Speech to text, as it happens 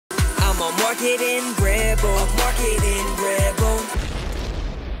a marketing rebel,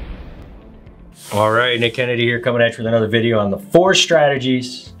 All right, Nick Kennedy here, coming at you with another video on the 4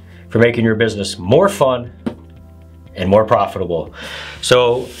 strategies for making your business more fun and more profitable.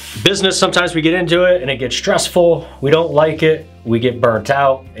 So business, sometimes we get into it and it gets stressful. We don't like it. We get burnt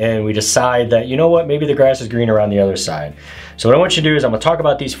out and we decide that, you know what, maybe the grass is greener on the other side. So what I want you to do is I'm gonna talk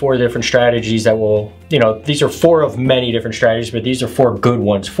about these 4 different strategies that will, these are 4 of many different strategies, but these are 4 good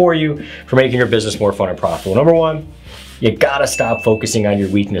ones for you for making your business more fun and profitable. Number 1, you gotta stop focusing on your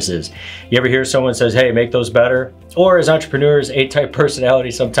weaknesses. You ever hear someone says, hey, make those better? Or as entrepreneurs, A-type personality,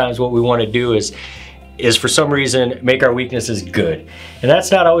 sometimes what we wanna do is for some reason make our weaknesses good. And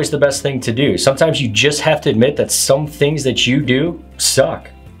that's not always the best thing to do. Sometimes you just have to admit that some things that you do suck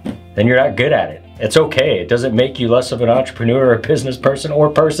and you're not good at it. It's okay. It doesn't make you less of an entrepreneur or a business person or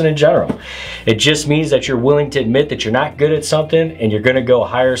person in general. It just means that you're willing to admit that you're not good at something and you're gonna go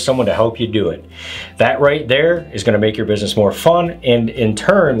hire someone to help you do it. That right there is gonna make your business more fun, and in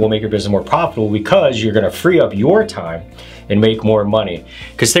turn will make your business more profitable because you're gonna free up your time and make more money.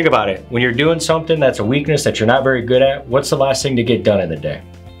 Because think about it, when you're doing something that's a weakness that you're not very good at, what's the last thing to get done in the day?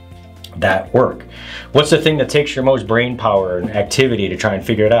 That work. What's the thing that takes your most brain power and activity to try and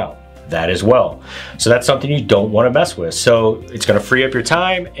figure it out? That as well. So that's something you don't want to mess with. So it's going to free up your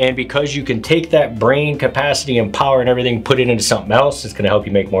time, and because you can take that brain capacity and power and everything, put it into something else, it's going to help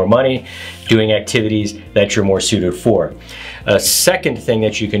you make more money doing activities that you're more suited for. A second thing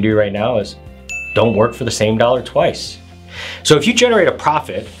that you can do right now is don't work for the same dollar twice. So if you generate a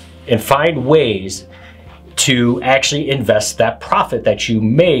profit and find ways to actually invest that profit that you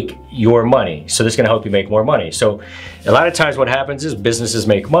make your money. So this is gonna help you make more money. So a lot of times what happens is businesses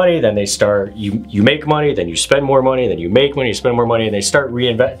make money, then they start, you make money, then you spend more money, then you make money, you spend more money, and they start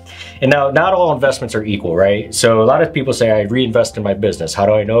reinvest. And now not all investments are equal, right? So a lot of people say, I reinvest in my business. How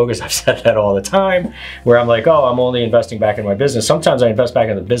do I know? Because I've said that all the time, where I'm like, oh, I'm only investing back in my business. Sometimes I invest back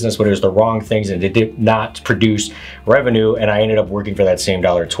in the business, but it was the wrong things and it did not produce revenue, and I ended up working for that same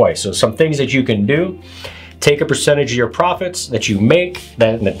dollar twice. So some things that you can do: take a percentage of your profits that you make,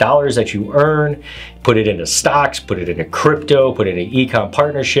 and the dollars that you earn, put it into stocks, put it into crypto, put it into e-com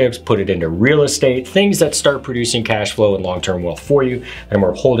partnerships, put it into real estate, things that start producing cash flow and long-term wealth for you, and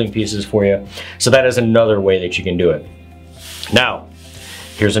more holding pieces for you. So that is another way that you can do it. Now,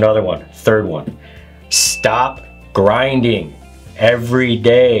 here's another one, 3rd one. Stop grinding every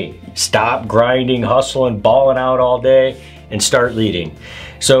day. Stop grinding, hustling, balling out all day, and start leading.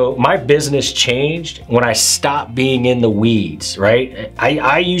 So my business changed when I stopped being in the weeds, right?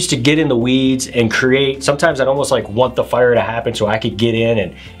 I used to get in the weeds and create, sometimes I'd almost like want the fire to happen so I could get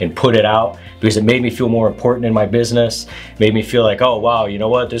in and put it out, because it made me feel more important in my business, made me feel like, oh wow, you know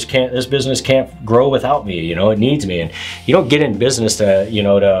what, this business can't grow without me, it needs me. And you don't get in business to,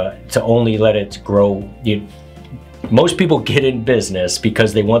 to only let it grow. Most people get in business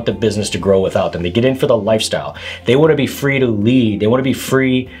because they want the business to grow without them. They get in for the lifestyle. They want to be free to lead. They want to be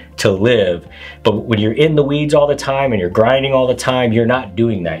free to live. But when you're in the weeds all the time and you're grinding all the time, you're not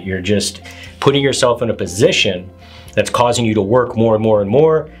doing that. You're just putting yourself in a position that's causing you to work more and more and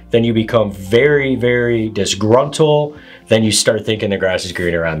more. Then you become very, very disgruntled. Then you start thinking the grass is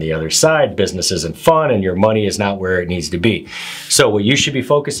greener on the other side. Business isn't fun and your money is not where it needs to be. So what you should be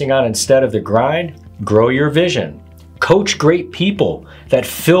focusing on instead of the grind, grow your vision. Coach great people that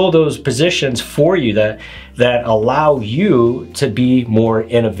fill those positions for you, that allow you to be more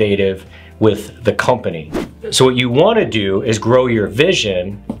innovative with the company. So what you want to do is grow your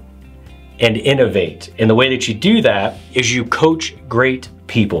vision and innovate. And the way that you do that is you coach great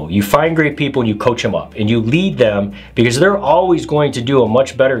people. You find great people and you coach them up and you lead them, because they're always going to do a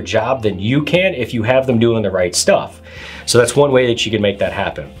much better job than you can if you have them doing the right stuff. So that's one way that you can make that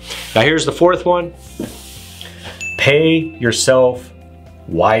happen. Now here's the 4th one. Pay yourself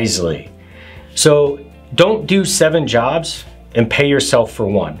wisely. So don't do 7 jobs and pay yourself for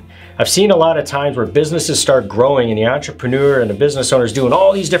 1. I've seen a lot of times where businesses start growing and the entrepreneur and the business owner is doing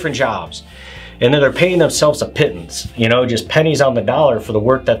all these different jobs, and then they're paying themselves a pittance, just pennies on the dollar for the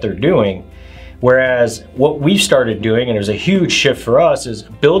work that they're doing. Whereas what we've started doing, and there's a huge shift for us, is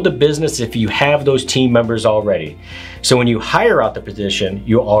build a business if you have those team members already. So when you hire out the position,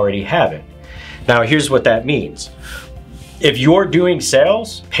 you already have it. Now here's what that means. If you're doing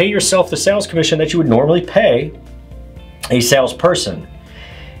sales, pay yourself the sales commission that you would normally pay a salesperson.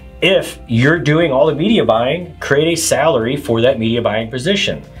 If you're doing all the media buying, create a salary for that media buying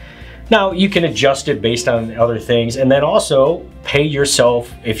position. Now you can adjust it based on other things, and then also pay yourself,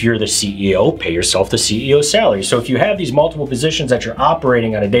 if you're the CEO, pay yourself the CEO salary. So if you have these multiple positions that you're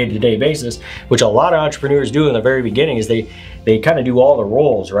operating on a day-to-day basis, which a lot of entrepreneurs do in the very beginning, is they kind of do all the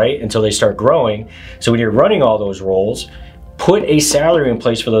roles, right, until they start growing. So when you're running all those roles, put a salary in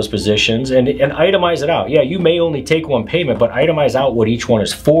place for those positions and itemize it out. Yeah, you may only take one payment, but itemize out what each one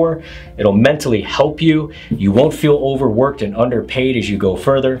is for. It'll mentally help you. You won't feel overworked and underpaid as you go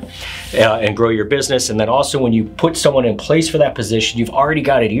further and grow your business. And then also when you put someone in place for that position, you've already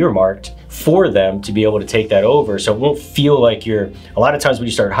got it earmarked for them to be able to take that over. So it won't feel like a lot of times when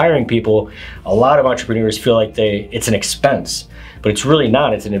you start hiring people, a lot of entrepreneurs feel like it's an expense. But it's really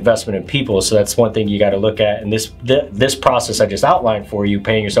not, it's an investment in people. So that's one thing you got to look at. And this process I just outlined for you,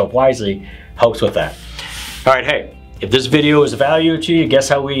 paying yourself wisely, helps with that. All right, hey, if this video is of value to you, guess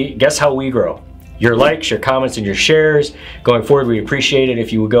how we grow? Your likes, your comments, and your shares. Going forward, we appreciate it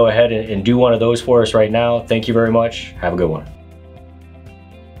if you would go ahead and do one of those for us right now. Thank you very much. Have a good one.